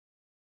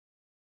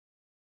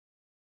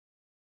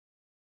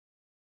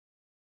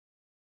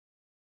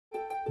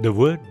The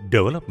word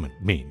development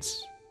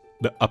means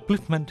the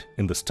upliftment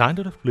in the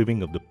standard of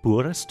living of the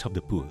poorest of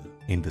the poor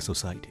in the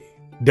society.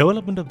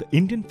 Development of the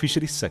Indian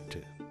fisheries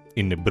sector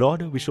in a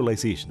broader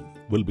visualization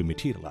will be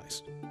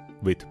materialized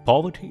with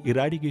poverty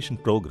eradication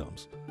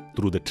programs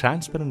through the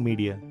transparent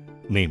media,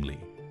 namely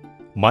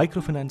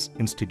microfinance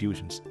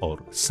institutions or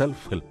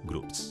self-help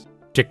groups.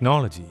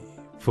 Technology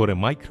for a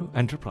micro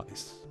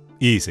enterprise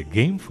is a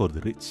game for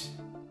the rich,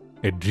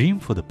 a dream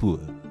for the poor,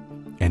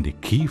 and a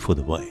key for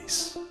the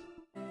wise.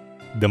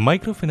 The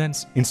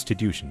microfinance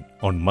institution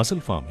on mussel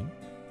farming,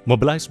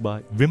 mobilized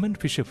by women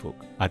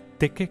fisherfolk at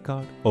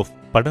Tekkekad of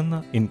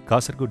Padanna in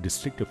Kasaragod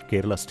district of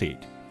Kerala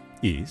state,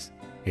 is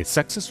a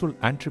successful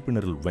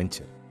entrepreneurial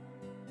venture.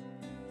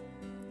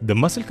 The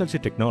mussel culture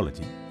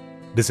technology,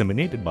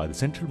 disseminated by the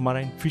Central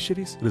Marine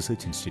Fisheries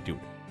Research Institute,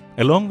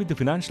 along with the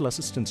financial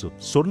assistance of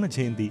Swarna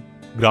Jayanti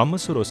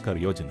Gramasur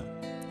Roskar Yojana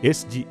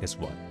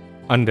 (SGSY),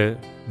 under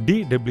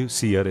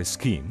DWCRS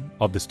scheme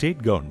of the state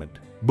government,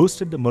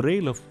 boosted the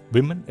morale of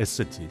women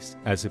SHGs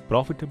as a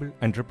profitable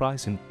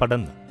enterprise in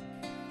Padanna.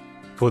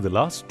 For the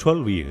last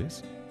 12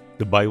 years,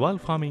 the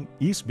bivalve farming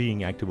is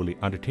being actively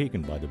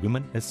undertaken by the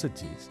women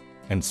SHGs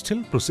and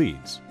still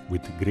proceeds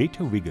with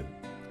greater vigor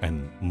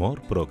and more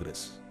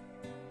progress.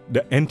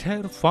 The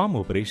entire farm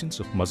operations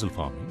of mussel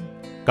farming,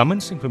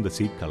 commencing from the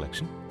seed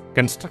collection,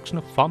 construction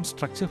of farm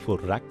structure for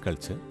rack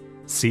culture,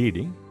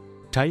 seeding,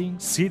 tying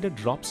seeded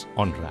drops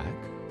on rack,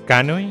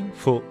 canoeing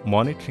for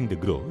monitoring the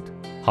growth,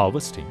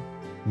 harvesting,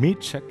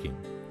 meat checking,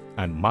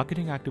 and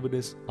marketing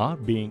activities are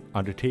being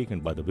undertaken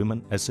by the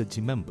women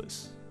SHG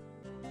members.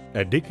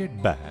 A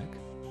decade back,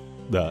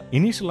 the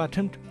initial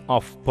attempt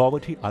of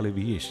poverty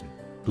alleviation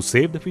to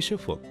save the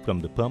fisherfolk from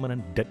the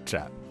permanent debt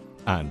trap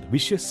and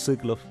vicious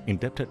circle of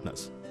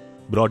indebtedness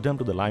brought them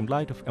to the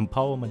limelight of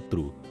empowerment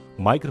through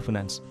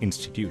microfinance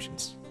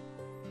institutions.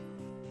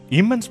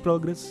 Immense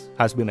progress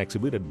has been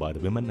exhibited by the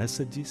women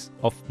SHGs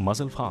of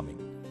mussel farming,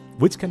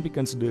 which can be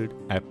considered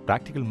a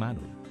practical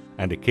manual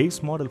and a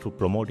case model for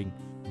promoting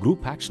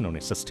group action on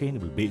a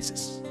sustainable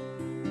basis.